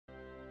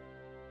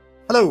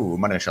Hello,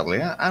 my name is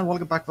Zhatelier, and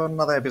welcome back for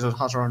another episode of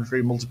Hearts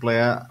 3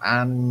 multiplayer.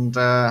 And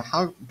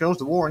how goes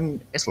the war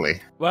in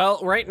Italy? Well,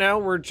 right now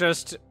we're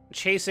just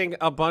chasing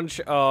a bunch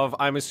of,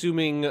 I'm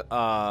assuming,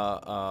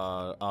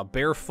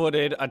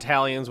 barefooted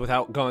Italians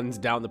without guns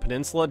down the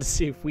peninsula to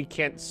see if we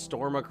can't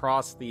storm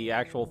across the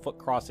actual foot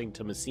crossing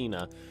to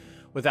Messina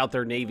without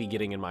their navy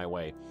getting in my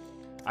way.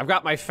 I've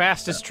got my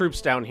fastest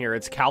troops down here.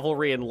 It's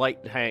cavalry and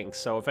light tanks,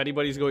 so if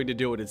anybody's going to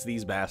do it, it's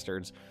these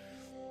bastards.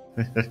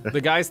 The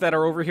guys that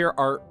are over here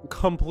are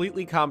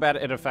completely combat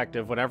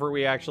ineffective. Whenever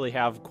we actually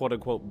have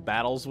quote-unquote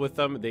battles with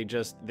them,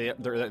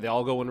 they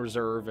all go in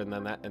reserve, and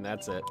then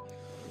that's it.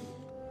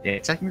 Yeah,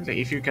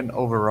 technically, if you can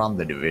overrun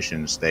the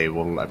divisions, they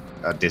will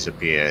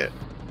disappear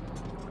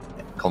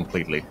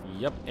completely.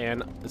 Yep,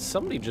 and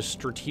somebody just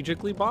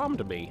strategically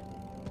bombed me.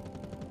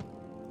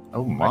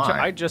 Oh my!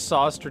 I just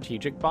saw a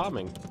strategic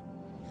bombing.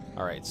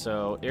 All right,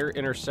 so air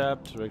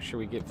intercept. Make sure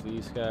we get to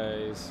these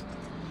guys.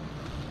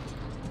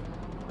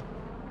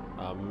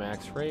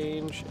 Max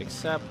range,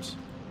 accept.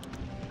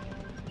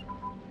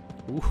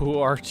 Ooh,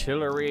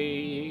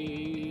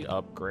 artillery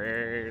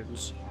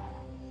upgrades.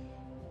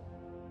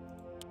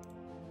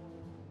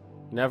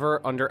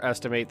 Never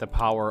underestimate the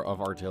power of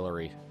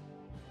artillery.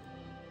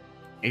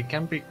 It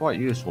can be quite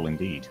useful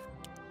indeed.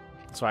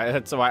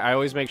 That's why I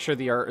always make sure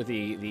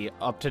the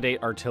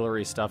up-to-date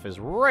artillery stuff is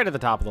right at the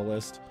top of the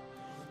list.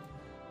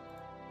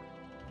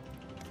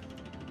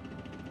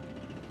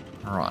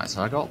 All right,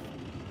 so I got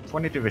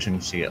 20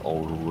 divisions here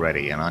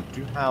already, and I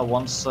do have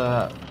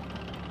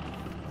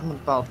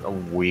about a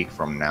week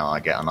from now I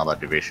get another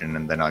division,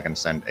 and then I can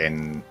send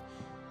in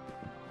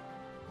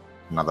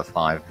another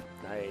 5.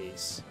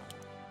 Nice.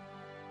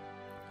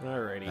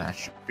 Alrighty. That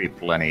should be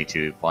plenty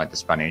to fight the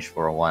Spanish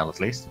for a while at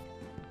least.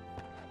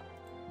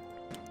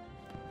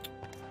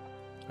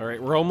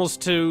 Alright, we're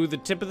almost to the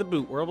tip of the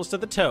boot. We're almost to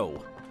the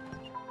toe.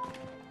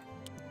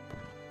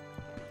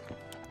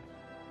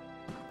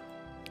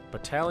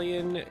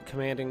 Battalion,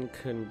 command and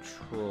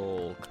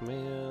control.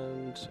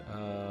 Command,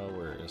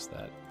 where is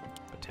that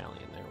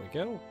battalion? There we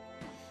go.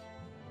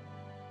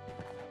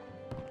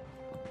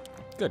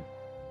 Good.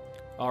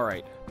 All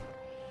right.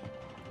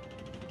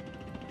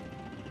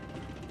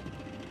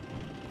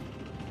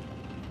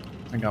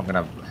 I think I'm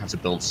gonna have to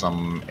build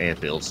some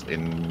airfields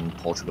in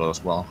Portugal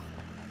as well.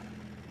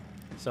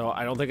 So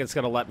I don't think it's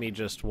gonna let me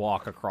just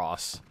walk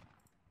across.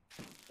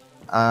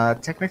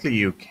 Technically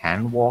you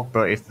can walk,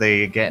 but if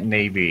they get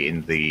navy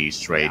in the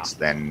straits,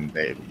 then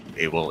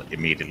it will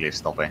immediately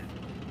stop it.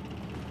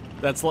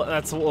 That's what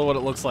it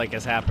looks like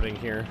is happening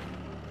here.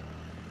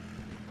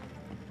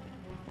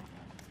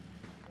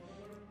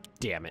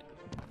 Damn it!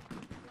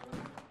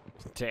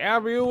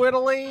 Damn you,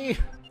 Italy!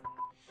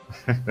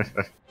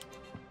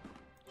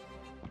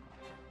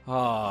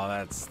 Oh,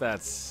 that's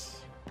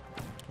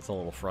a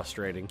little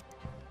frustrating.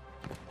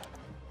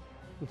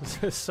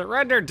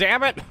 Surrender,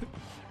 damn it!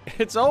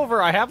 It's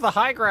over, I have the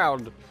high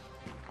ground!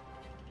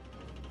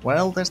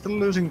 Well, they're still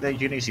losing their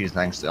unity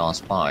thanks to our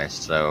spies,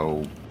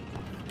 so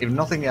if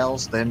nothing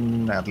else,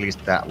 then at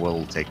least that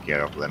will take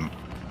care of them.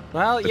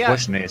 Well, The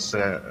question is,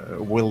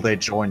 will they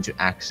join to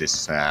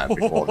Axis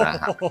before that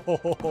happens?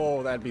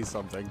 Oh, that'd be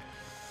something.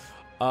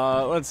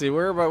 Let's see,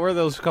 where are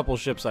those couple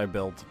ships I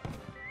built?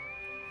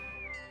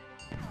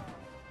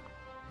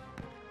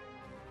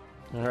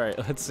 Alright,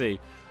 let's see.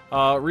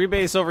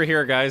 Rebase over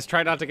here, guys.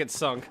 Try not to get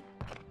sunk.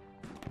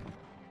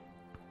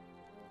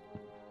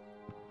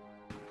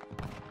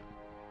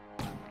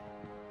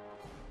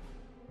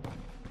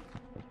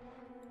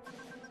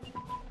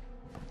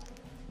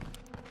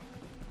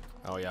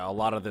 Oh yeah, a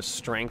lot of the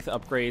strength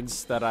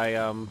upgrades that I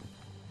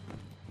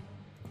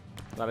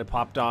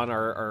popped on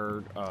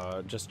are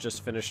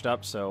just finished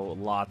up, so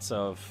lots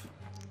of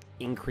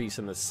increase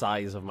in the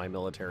size of my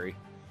military.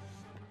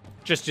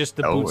 Just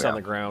the boots on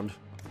the ground.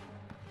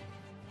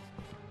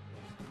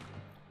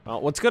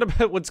 What's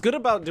good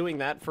about doing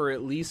that for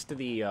at least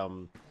the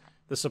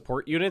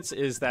support units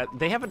is that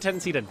they have a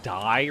tendency to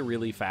die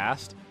really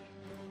fast.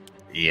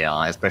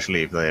 Yeah,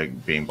 especially if they're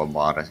being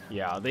bombarded.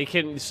 Yeah, they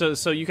can.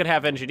 So you could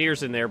have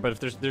engineers in there,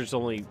 but if there's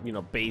only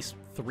base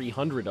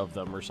 300 of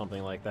them or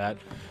something like that,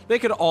 they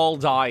could all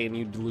die and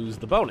you'd lose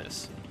the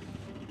bonus.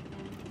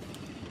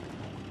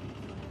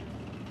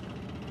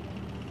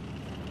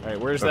 All right,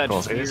 where's that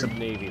weird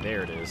navy?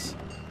 There it is.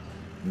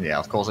 Yeah,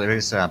 of course, it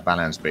is a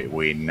balance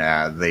between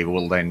they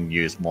will then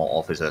use more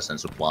officers and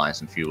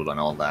supplies and fuel and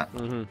all that,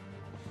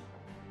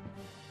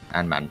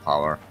 and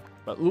manpower.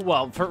 But,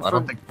 well,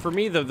 for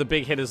me, the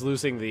big hit is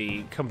losing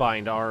the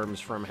combined arms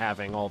from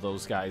having all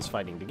those guys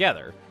fighting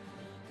together.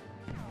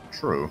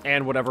 True.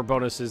 And whatever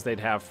bonuses they'd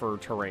have for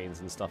terrains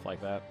and stuff like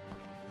that.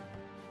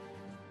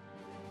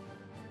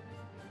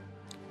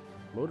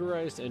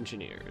 Motorized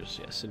engineers,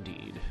 yes,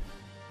 indeed.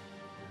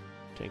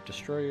 Tank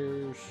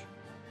destroyers.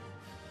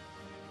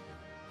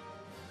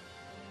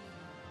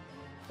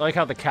 I like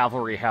how the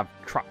cavalry have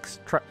trucks,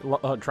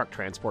 truck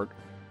transport.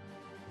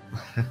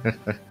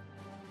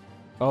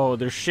 Oh,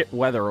 there's shit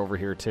weather over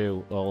here,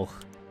 too. Oh.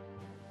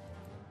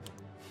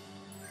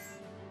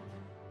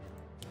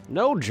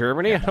 No,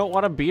 Germany, I don't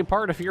want to be a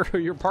part of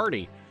your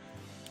party.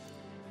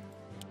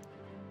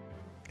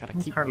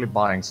 I'm currently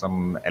buying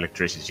some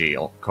electricity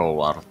or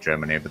coal out of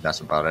Germany, but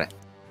that's about it.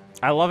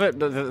 I love it,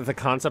 the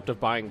concept of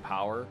buying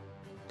power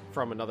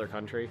from another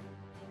country.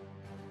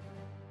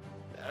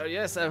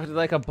 Yes, I would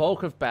like a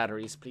bulk of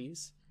batteries,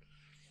 please.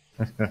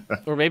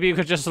 Or maybe you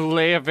could just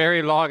lay a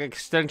very long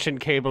extension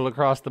cable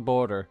across the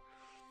border.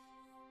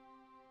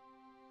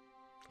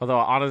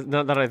 Although,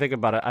 now that I think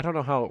about it, I don't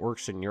know how it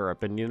works in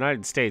Europe. In the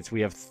United States, we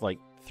have like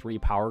 3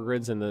 power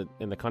grids in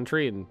the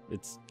country, and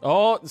it's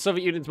the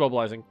Soviet Union's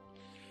mobilizing.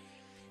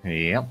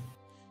 Yep.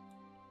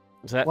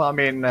 Is that... Well, I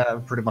mean,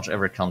 pretty much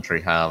every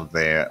country have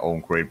their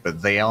own grid,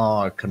 but they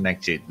are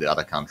connected to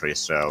other countries,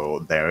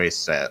 so there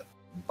is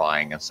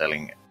buying and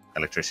selling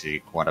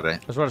electricity quite a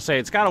bit. I was about to say,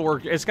 it's got to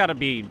work. It's got to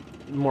be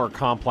more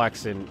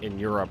complex in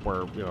Europe,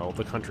 where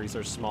the countries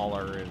are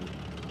smaller, and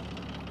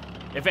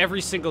if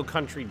every single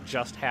country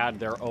just had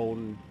their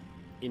own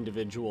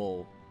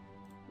individual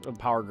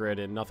power grid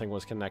and nothing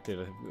was connected,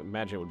 I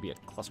imagine it would be a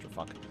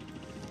clusterfuck.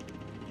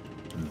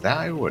 That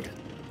I would.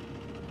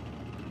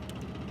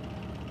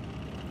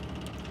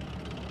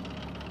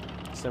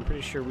 So I'm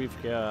pretty sure we've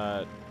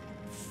got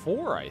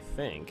 4, I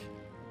think.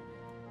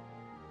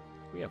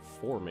 We have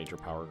 4 major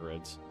power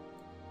grids.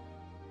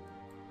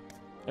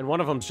 And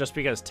one of them's just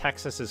because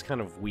Texas is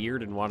kind of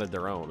weird and wanted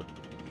their own.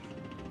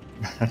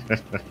 I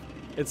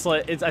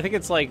think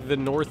it's like the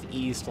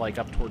northeast, like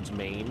up towards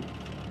Maine,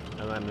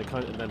 and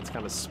then it's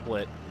kind of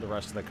split the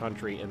rest of the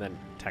country, and then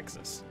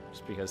Texas,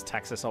 just because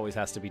Texas always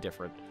has to be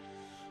different.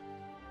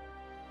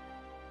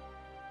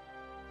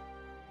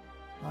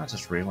 I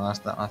just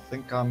realized that I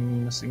think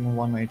I'm missing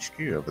 1 HQ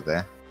over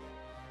there.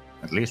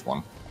 At least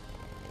 1.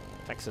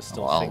 Texas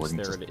still thinks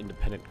they're an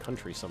independent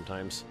country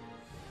sometimes.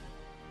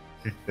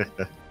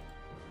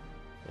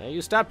 Yeah,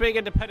 you stopped being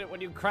independent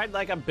when you cried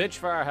like a bitch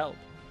for our help.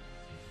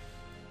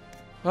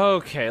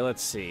 Okay,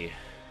 let's see.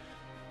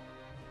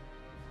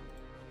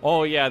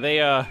 Oh yeah,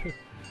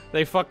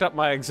 they fucked up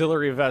my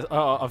auxiliary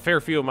a fair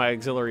few of my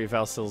auxiliary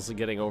vessels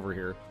getting over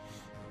here.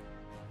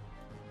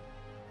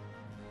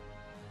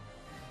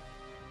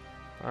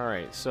 All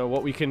right, so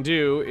what we can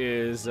do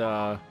is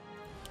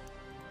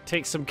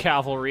take some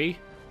cavalry,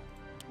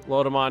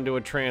 load them onto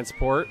a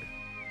transport.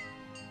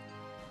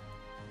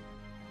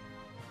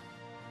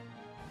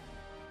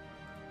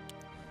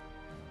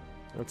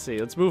 Let's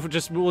see. We'll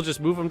just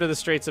move them to the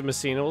Straits of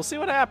Messina. We'll see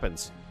what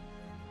happens.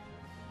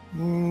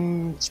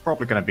 It's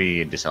probably gonna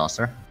be a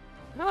disaster.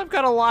 Well, I've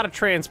got a lot of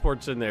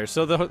transports in there,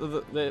 so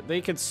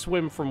they can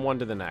swim from one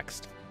to the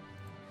next.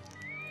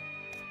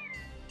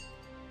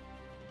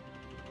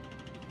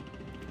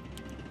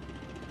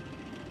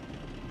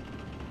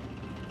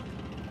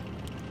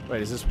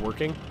 Wait, is this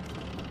working?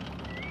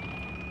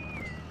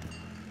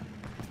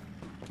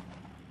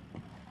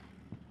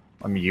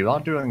 I mean, you are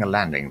doing a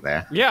landing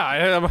there.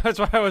 Yeah, that's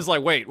why I was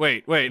like, wait.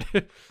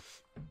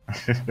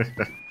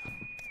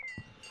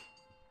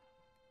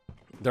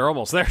 They're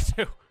almost there,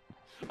 too.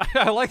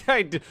 I like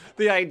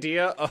the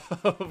idea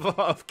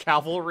of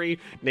cavalry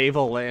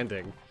naval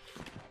landing.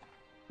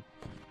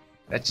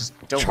 Just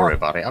don't worry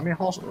about it. I mean,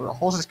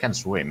 horses can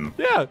swim.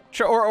 Yeah,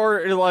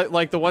 or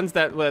like the ones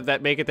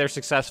that make it there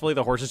successfully,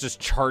 the horses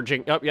just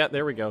charging. Oh, yeah,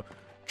 there we go.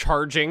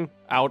 Charging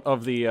out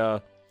of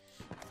the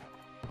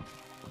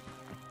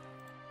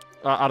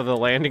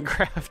landing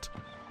craft.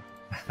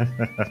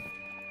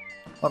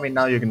 I mean,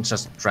 now you can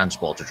just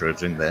transport the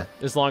troops in there.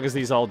 As long as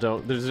these all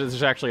don't...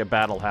 There's actually a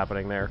battle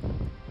happening there.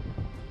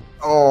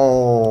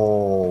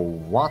 Oh,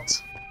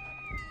 what?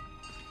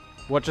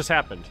 What just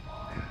happened?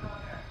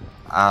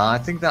 I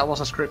think that was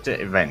a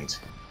scripted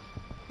event.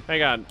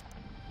 Hang on.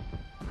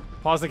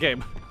 Pause the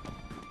game.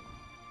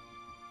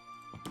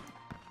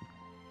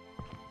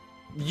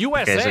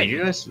 USA?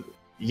 So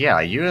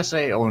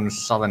USA owns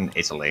southern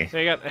Italy.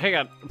 Hang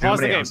on.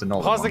 Pause the game.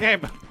 Pause the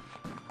game.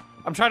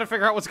 I'm trying to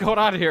figure out what's going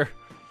on here.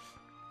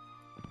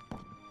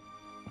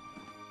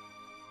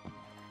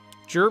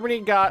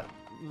 Germany got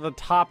the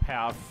top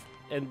half,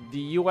 and the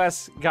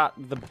US got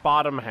the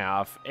bottom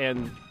half,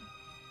 and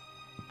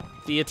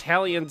the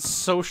Italian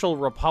Social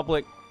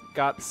Republic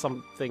got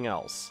something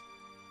else.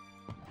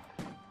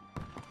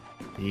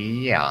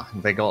 Yeah,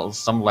 they got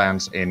some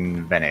lands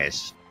in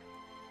Venice,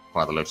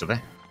 by the looks of it.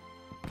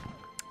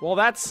 Well,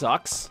 that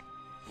sucks.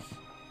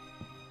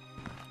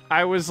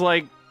 I was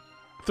like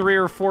 3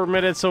 or 4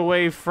 minutes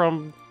away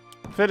from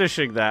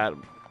finishing that.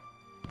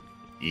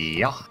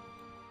 Yeah.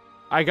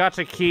 I got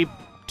to keep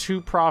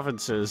 2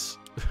 provinces.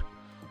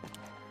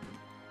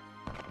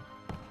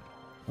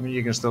 I mean,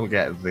 you can still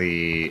get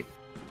the...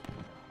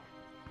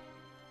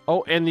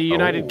 Oh, and the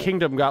United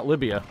Kingdom got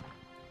Libya.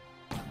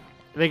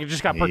 They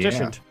just got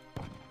partitioned.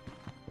 Yeah.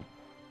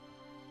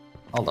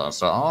 Hold on,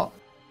 so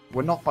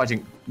we're not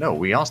fighting... No,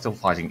 we are still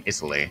fighting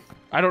Italy.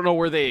 I don't know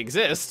where they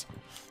exist.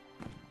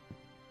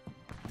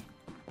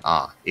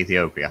 Ah,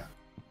 Ethiopia.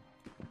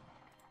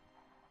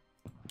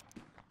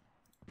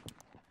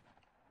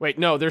 Wait,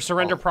 no, their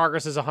surrender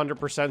progress is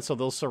 100%, so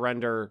they'll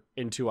surrender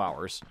in 2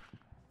 hours.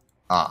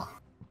 Ah.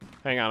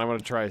 Hang on, I'm gonna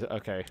try...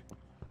 Okay.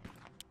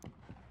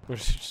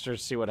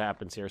 Just see what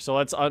happens here. So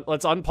let's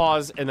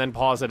unpause and then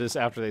pause it as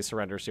after they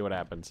surrender. See what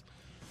happens.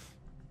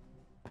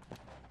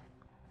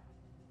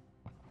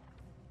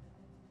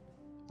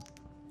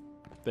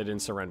 They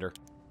didn't surrender.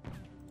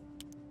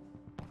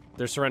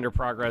 Their surrender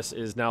progress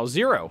is now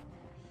 0.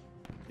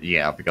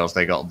 Yeah, because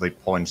they got the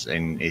points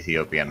in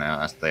Ethiopia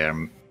now as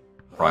their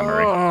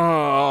primary.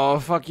 Oh,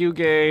 fuck you,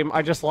 game.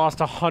 I just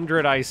lost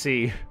 100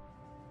 IC.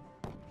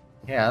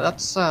 Yeah,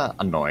 that's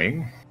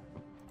annoying.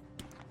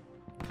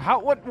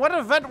 What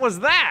event was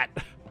that?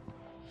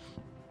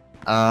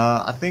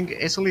 I think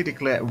Italy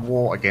declared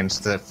war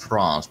against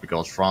France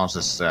because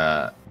France's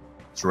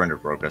surrender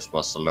progress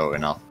was low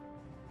enough.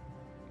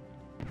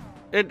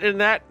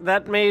 And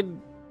that made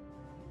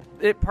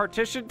it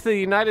partitioned to the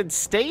United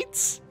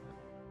States?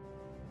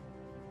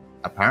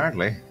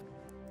 Apparently.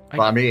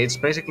 But I mean, it's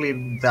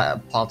basically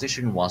that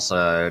partition was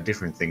a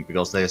different thing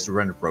because their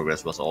surrender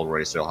progress was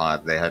already so high.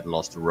 They had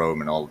lost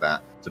Rome and all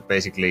that. So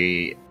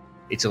basically,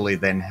 Italy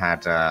then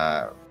had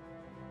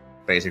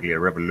basically a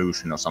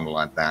revolution or something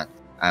like that.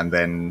 And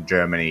then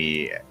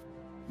Germany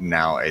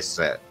now is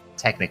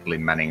technically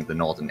manning the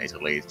northern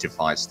Italy to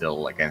fight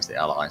still against the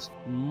Allies.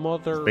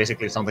 Mother... It's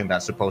basically something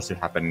that's supposed to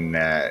happen...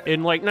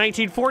 in, like,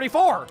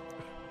 1944!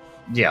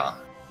 Yeah.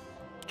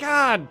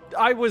 God,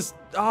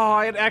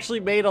 I had actually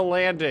made a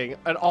landing,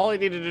 and all I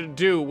needed to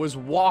do was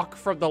walk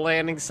from the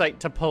landing site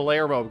to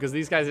Palermo, because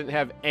these guys didn't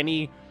have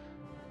any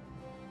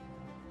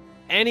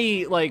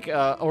like,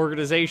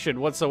 organization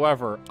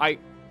whatsoever. I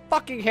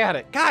fucking had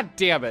it. God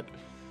damn it.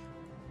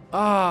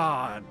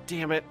 Ah,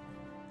 damn it.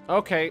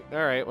 Okay,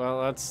 alright, well,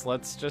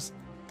 let's just...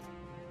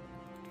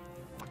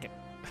 Fuck it.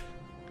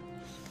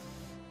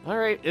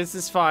 Alright, this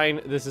is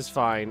fine. This is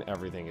fine.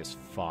 Everything is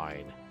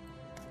fine.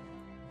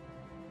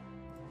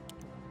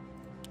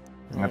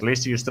 At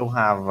least you still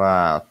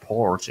have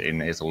port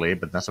in Italy,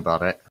 but that's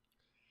about it.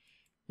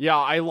 Yeah,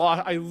 I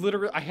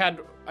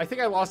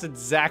think I lost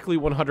exactly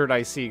 100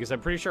 IC, because I'm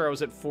pretty sure I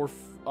was at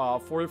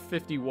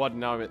 451,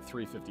 now I'm at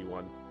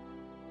 351.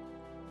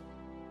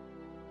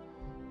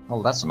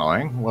 Well, that's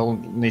annoying. We'll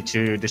need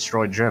to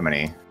destroy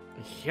Germany.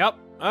 Yep,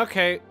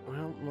 okay.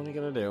 Well, what are you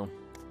gonna do?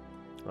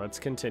 Let's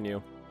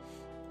continue.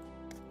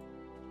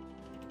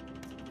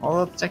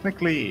 Although,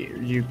 technically,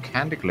 you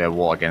can declare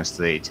war against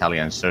the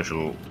Italian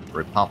Social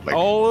Republic.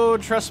 Oh,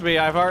 trust me,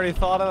 I've already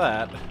thought of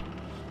that.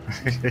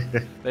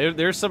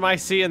 There's some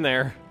IC in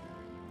there.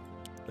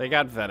 They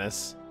got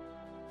Venice.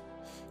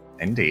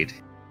 Indeed.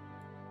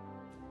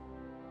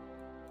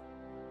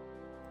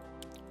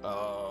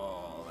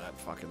 Oh, that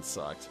fucking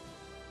sucked.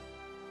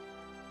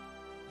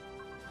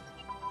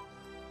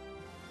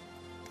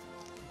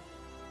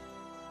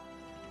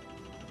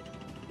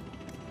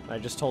 I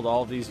just told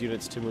all of these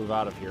units to move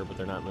out of here, but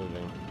they're not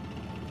moving.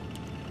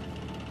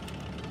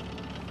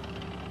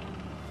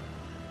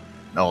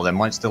 No, there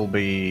might still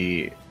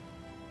be...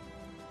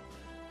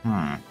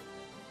 No,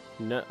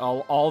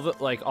 all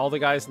the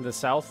guys in the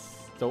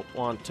south don't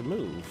want to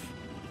move.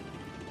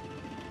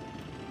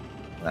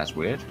 That's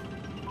weird.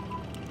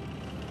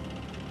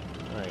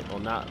 Alright, well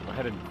not I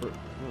had a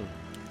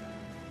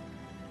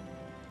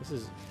This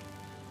is...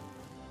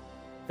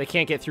 They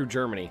can't get through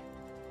Germany.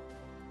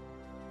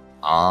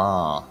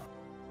 Ah.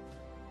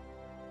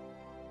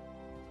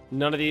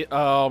 None of the...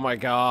 Oh my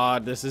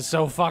god, this is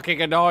so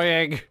fucking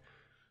annoying!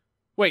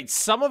 Wait,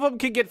 some of them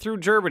can get through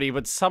Germany,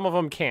 but some of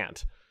them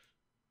can't.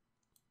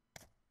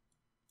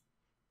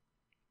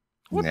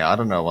 What? Yeah, I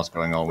don't know what's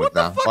going on with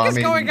that. What the fuck is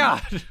going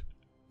on?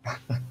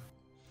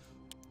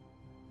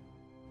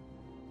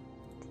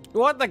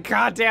 What the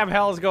goddamn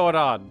hell is going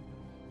on?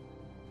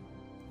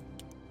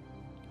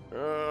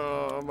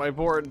 My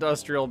poor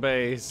industrial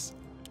base.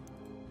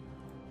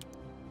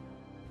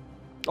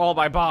 All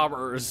my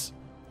bombers.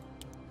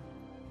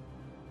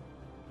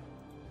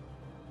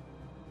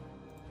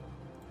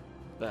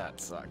 That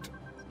sucked.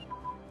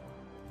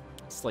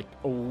 It's like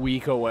a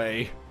week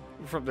away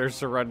from their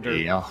surrender.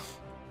 Yeah.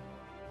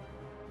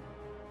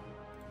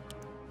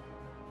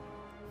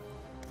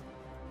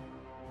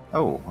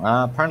 Oh,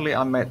 apparently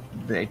I met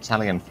the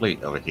Italian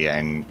fleet over here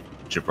in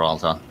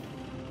Gibraltar.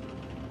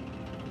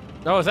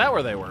 Oh, is that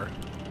where they were?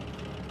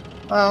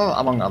 Well,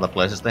 among other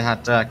places, they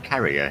had a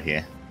carrier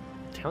here.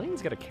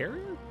 Italians got a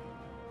carrier?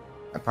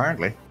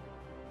 Apparently.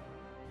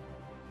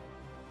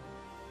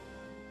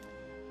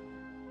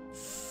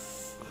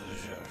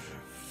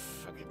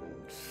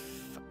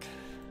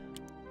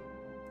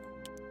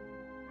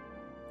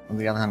 On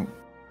the other hand,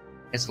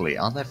 Italy,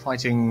 are they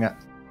fighting...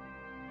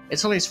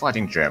 Italy's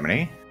fighting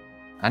Germany,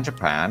 and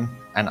Japan,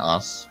 and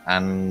us,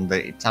 and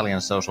the Italian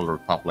Social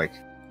Republic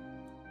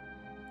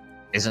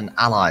is an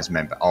Allies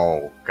member.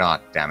 Oh,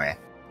 god damn it.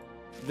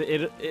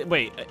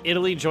 Wait,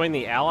 Italy joined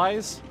the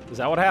Allies? Is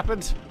that what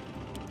happened?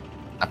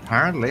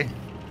 Apparently.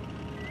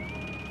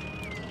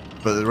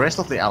 But the rest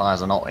of the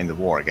Allies are not in the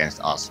war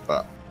against us,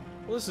 but...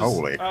 Well, this is,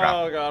 holy crap.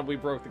 Oh god, we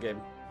broke the game.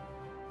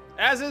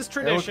 As is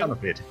tradition. Kind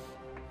of it.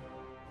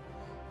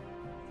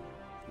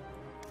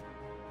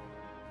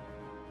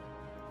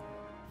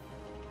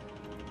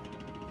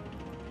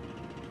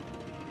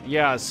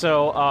 Yeah,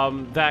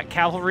 so that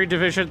cavalry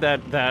division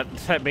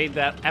that made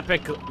that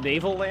epic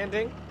naval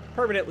landing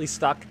permanently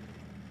stuck.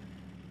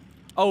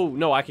 Oh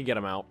no, I could get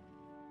them out.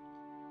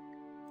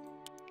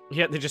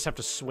 Yeah, they just have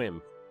to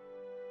swim.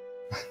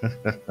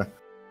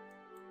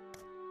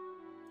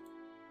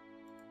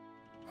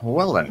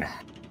 Well then.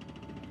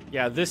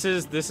 Yeah, this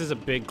is a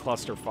big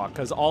clusterfuck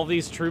because all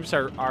these troops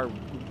are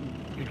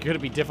going to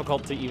be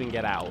difficult to even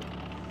get out.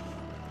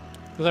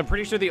 Because I'm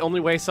pretty sure the only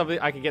way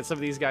I can get some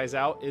of these guys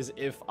out is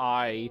if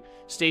I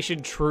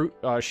station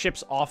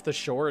ships off the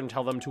shore and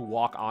tell them to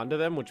walk onto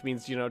them, which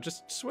means, you know,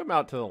 just swim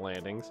out to the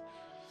landings.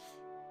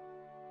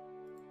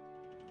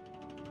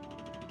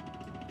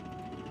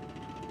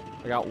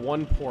 I got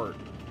one port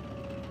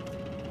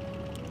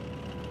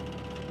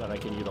that I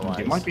can utilize.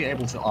 You might be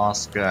able to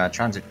ask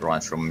transit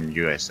rights from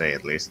USA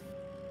at least.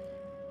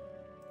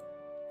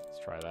 Let's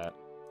try that.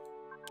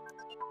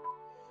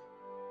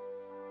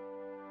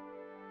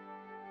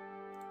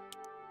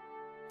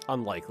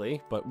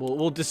 Unlikely, but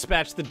we'll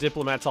dispatch the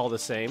diplomats all the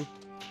same.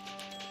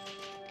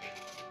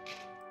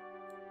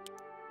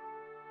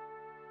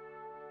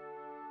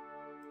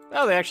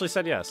 Oh, they actually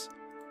said yes.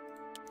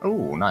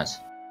 Oh, nice.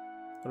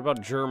 What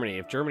about Germany?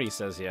 If Germany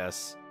says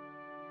yes...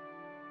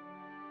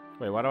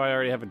 Wait, why do I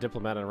already have a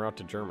diplomat en route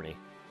to Germany?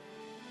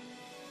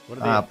 What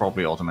do they...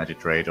 Probably automated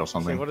trade or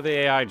something. So what did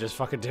the AI just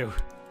fucking do?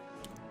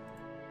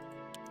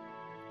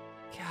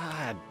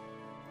 God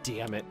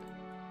damn it.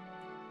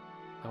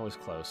 That was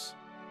close.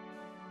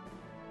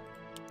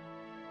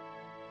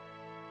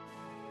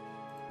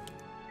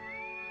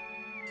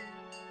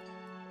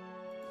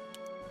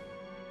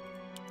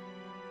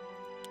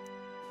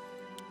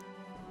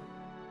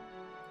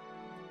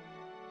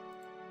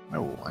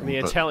 Oh, And the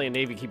Italian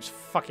Navy keeps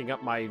fucking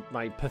up my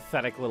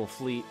pathetic little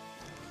fleet.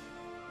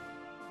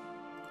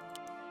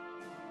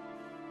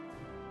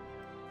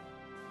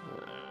 I'm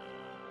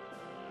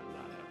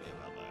not happy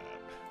about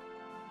that.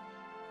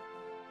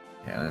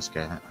 Yeah, let's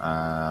get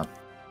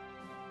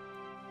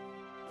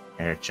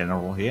Air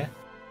General here.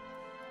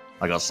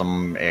 I got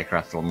some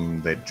aircraft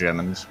from the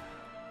Germans.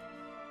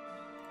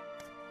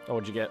 Oh,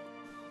 what'd you get?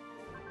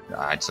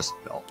 It's just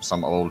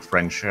some old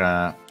French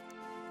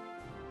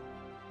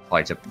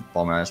fighter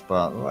bombers,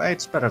 but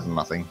it's better than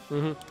nothing.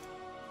 Mm-hmm.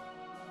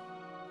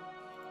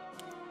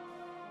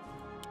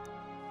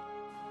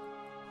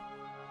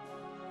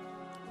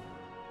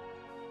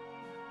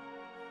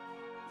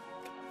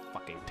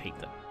 Fucking take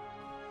them.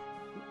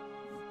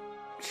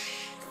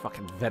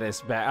 Fucking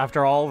Venice back.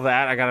 After all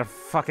that, I gotta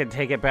fucking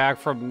take it back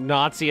from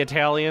Nazi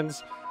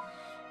Italians.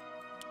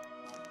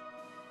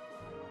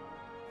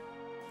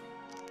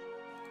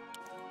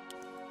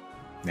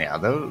 Yeah,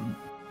 though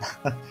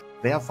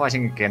they are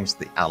fighting against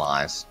the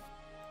Allies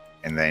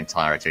in their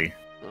entirety.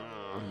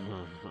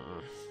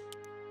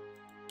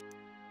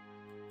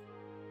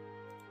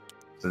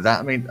 So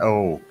that means,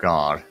 oh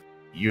god,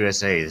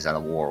 USA is at a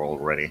war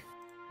already.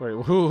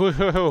 Wait,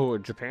 who?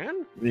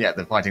 Japan? Yeah,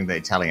 they're fighting the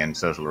Italian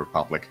Social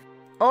Republic.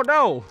 Oh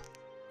no!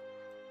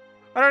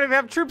 I don't even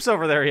have troops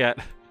over there yet.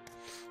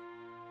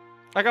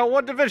 I got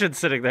one division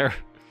sitting there.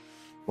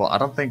 Well, I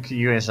don't think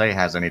USA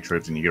has any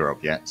troops in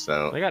Europe yet,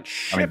 so... They got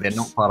ships. I mean, they're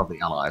not part of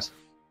the Allies.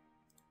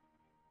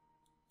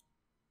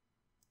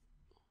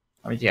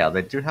 I mean, yeah,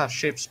 they do have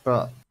ships,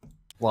 but...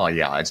 Well,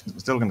 yeah, it's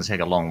still going to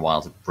take a long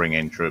while to bring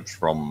in troops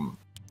from...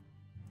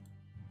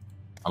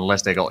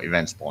 Unless they got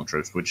event spawn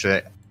troops, which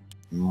they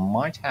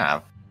might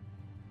have.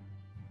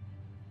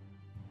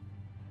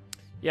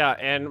 Yeah,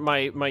 and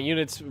my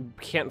units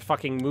can't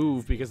fucking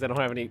move because they don't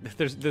have any...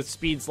 The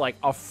speed's like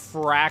a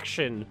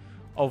fraction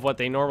of what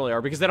they normally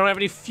are because they don't have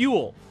any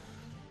fuel.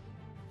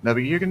 No,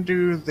 but you can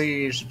do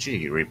the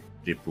Zhatelier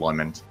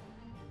deployment.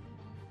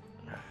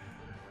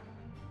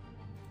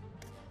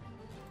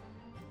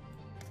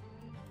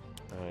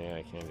 Oh yeah,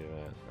 I can't do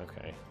that.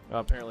 Okay.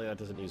 Well, apparently that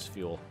doesn't use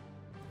fuel.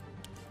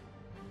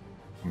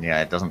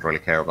 Yeah, it doesn't really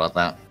care about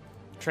that.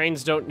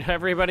 Trains don't...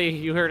 Everybody,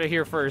 you heard it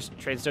here first.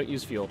 Trains don't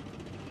use fuel.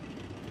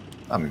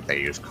 I mean,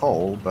 they use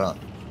coal, but...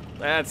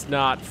 That's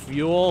not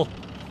fuel.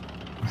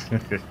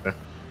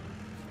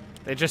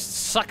 They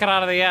just suck it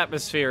out of the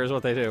atmosphere is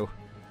what they do.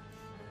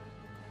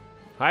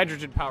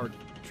 Hydrogen-powered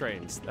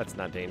trains. That's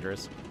not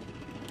dangerous.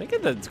 I think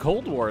in the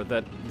Cold War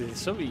that the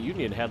Soviet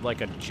Union had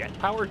like a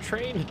jet-powered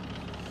train.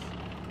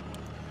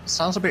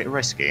 Sounds a bit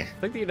risky. I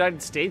think the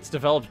United States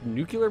developed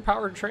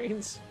nuclear-powered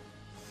trains.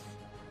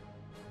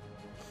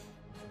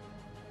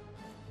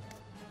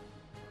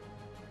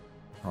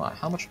 Right,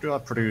 how much do I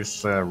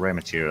produce raw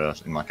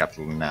materials in my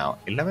capital now?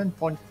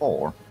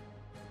 11.4.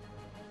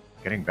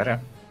 Getting better.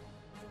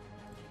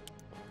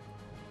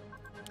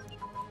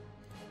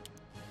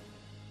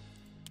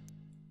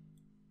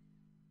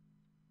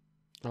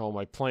 Oh,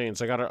 my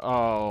planes. I gotta...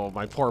 Oh,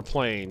 my poor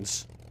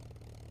planes.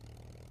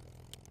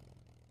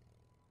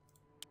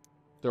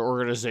 Their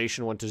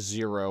organization went to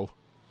 0.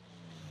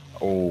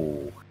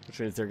 Oh.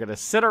 Which means they're gonna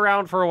sit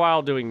around for a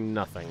while doing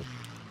nothing.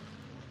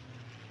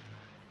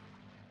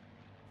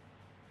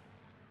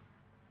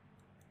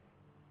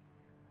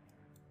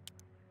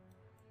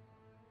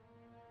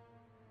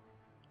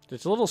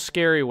 It's a little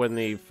scary when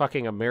the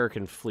fucking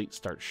American fleet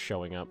starts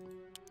showing up.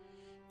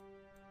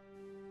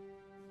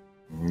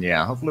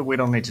 Yeah, hopefully we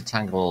don't need to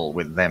tangle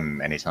with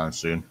them anytime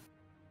soon.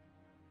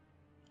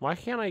 Why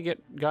can't I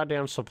get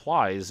goddamn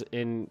supplies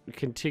in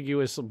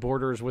contiguous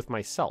borders with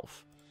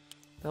myself?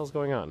 What the hell's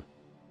going on?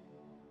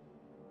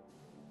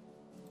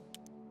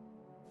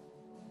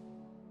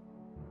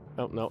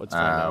 Oh, no, it's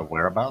fine now.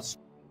 Whereabouts?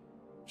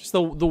 Just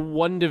the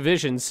one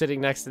division sitting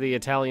next to the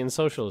Italian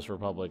Socialist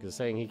Republic is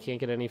saying he can't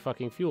get any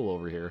fucking fuel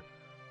over here.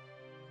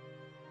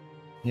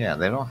 Yeah,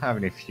 they don't have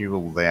any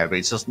fuel there, but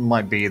it just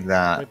might be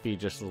that... Might be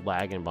just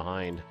lagging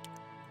behind.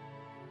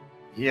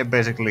 Yeah,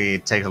 basically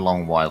it takes a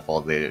long while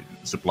for the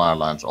supply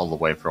lines all the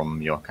way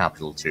from your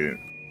capital to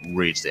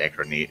reach the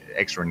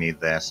extra need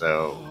there,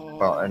 so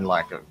well, in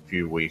like a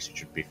few weeks it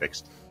should be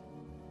fixed.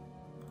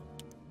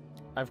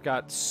 I've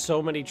got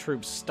so many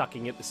troops stuck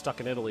in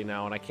Italy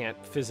now, and I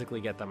can't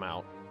physically get them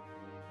out.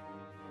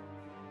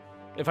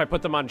 If I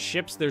put them on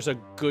ships, there's a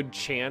good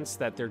chance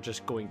that they're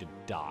just going to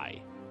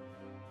die.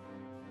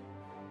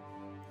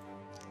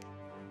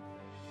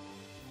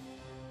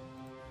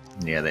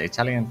 Yeah, the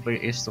Italian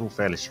fleet is still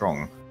fairly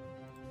strong.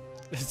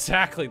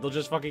 Exactly, they'll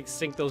just fucking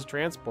sink those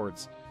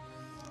transports.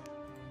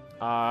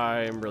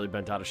 I'm really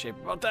bent out of shape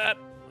about that.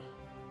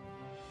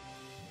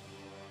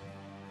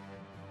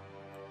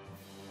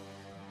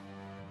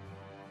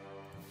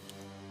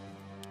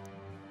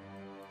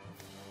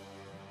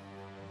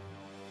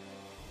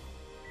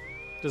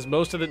 Because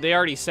most of they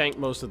already sank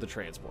most of the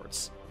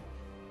transports.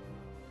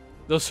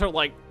 Those are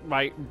like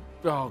my,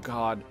 oh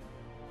god.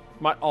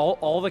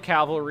 All the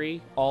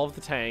cavalry, all of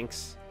the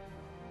tanks,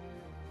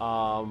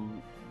 one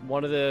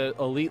of the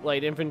elite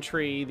light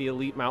infantry, the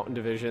elite mountain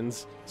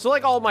divisions. So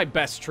like all my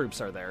best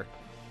troops are there,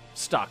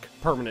 stuck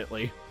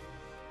permanently.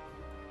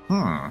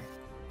 I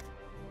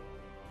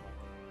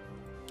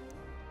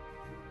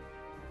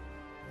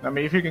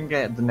mean, if you can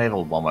get the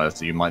naval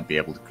bombers, you might be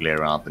able to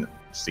clear out the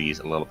seas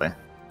a little bit.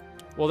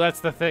 Well,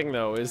 that's the thing,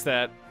 though, is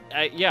that,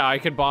 yeah, I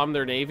could bomb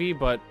their navy,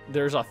 but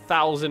there's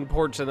 1,000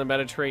 ports in the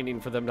Mediterranean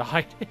for them to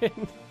hide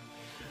in.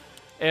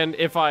 And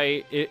if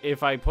I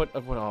put,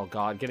 oh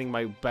god, getting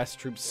my best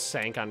troops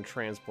sank on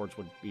transports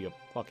would be a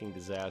fucking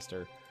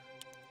disaster.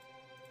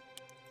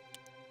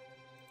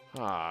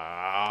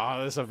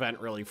 Ah, this event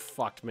really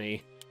fucked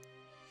me.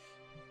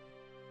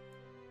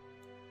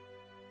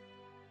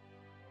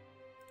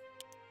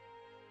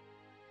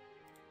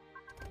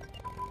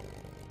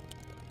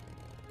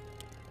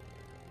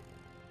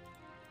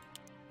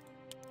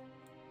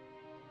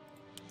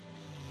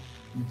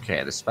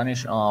 Okay, the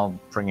Spanish are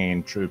bringing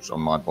in troops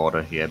on my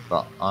border here,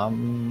 but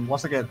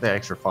once I get the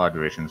extra 5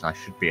 divisions, I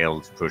should be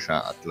able to push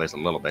out at least a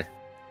little bit.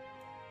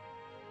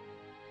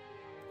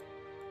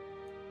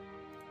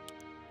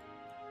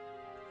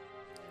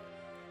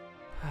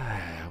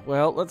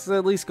 Well, let's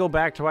at least go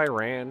back to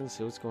Iran and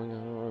see what's going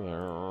on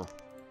over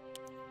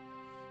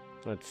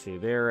there. Let's see,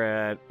 they're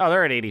at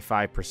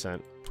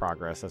 85%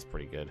 progress. That's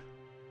pretty good.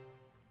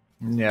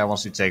 Yeah,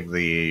 once you take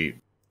the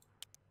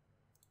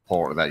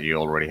port that you're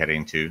already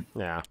heading to.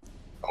 Yeah.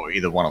 Or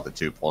either one of the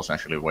 2 ports,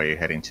 actually, where you're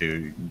heading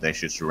to, they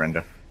should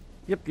surrender.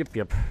 Yep.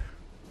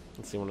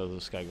 Let's see when is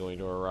this guy going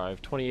to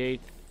arrive. 28th.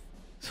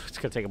 So it's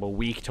going to take him a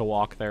week to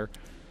walk there.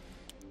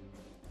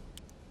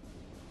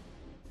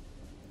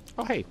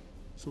 Oh, hey.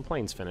 Some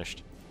planes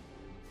finished.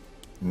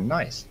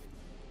 Nice.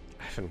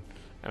 I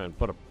haven't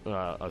put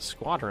a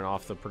squadron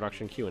off the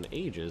production queue in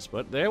ages,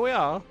 but there we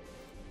are.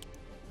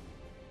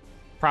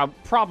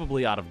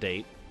 Probably out of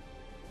date.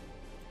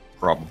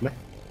 Probably.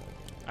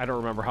 I don't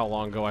remember how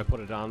long ago I put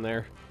it on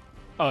there.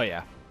 Oh,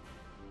 yeah.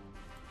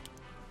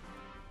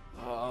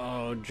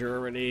 Oh,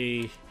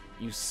 Germany.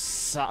 You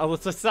suck.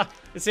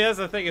 See, that's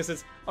the thing,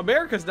 is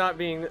America's not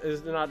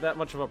that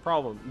much of a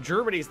problem.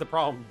 Germany's the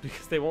problem,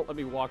 because they won't let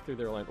me walk through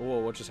their land. Whoa,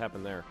 what just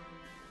happened there?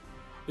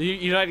 The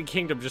United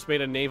Kingdom just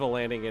made a naval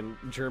landing in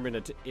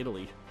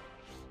Italy.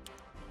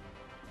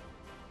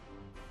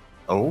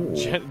 Oh.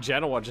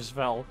 Genoa just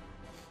fell.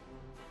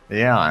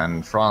 Yeah,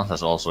 and France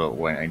has also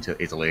went into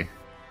Italy.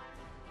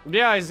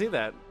 Yeah, I see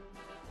that.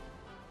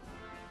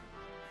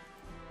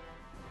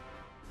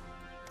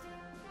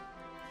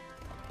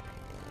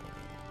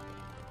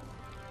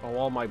 Oh,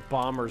 all my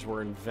bombers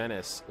were in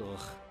Venice. Ugh.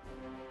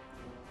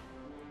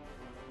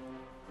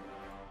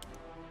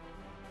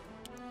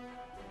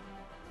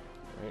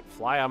 Alright,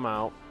 fly them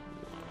out.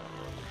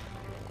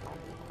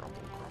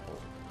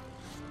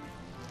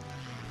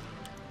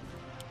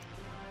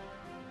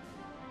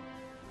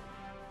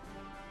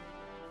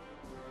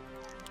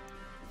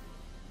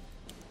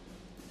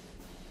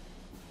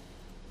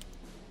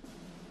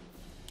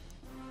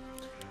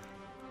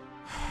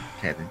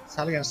 Okay, the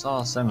Italians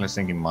are suddenly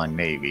sinking my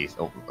navies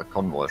or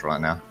convoys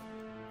right now.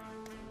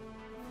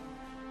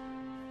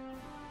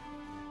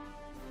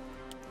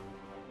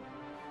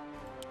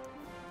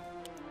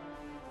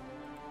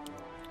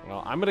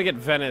 Well, I'm gonna get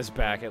Venice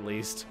back at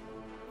least.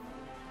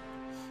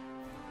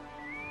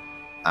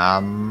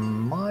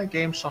 My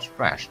game just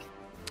crashed.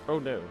 Oh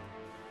no.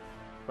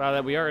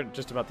 Well, we are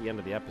just about the end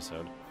of the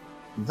episode.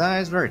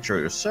 That is very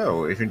true.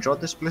 So, if you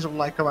enjoyed this, please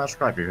like, comment,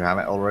 subscribe if you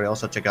haven't already.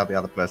 Also, check out the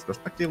other players'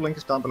 perspective. Link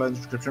is down below in the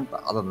description.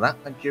 But other than that,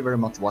 thank you very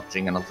much for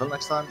watching, and until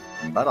next time,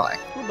 bye bye.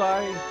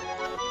 Goodbye.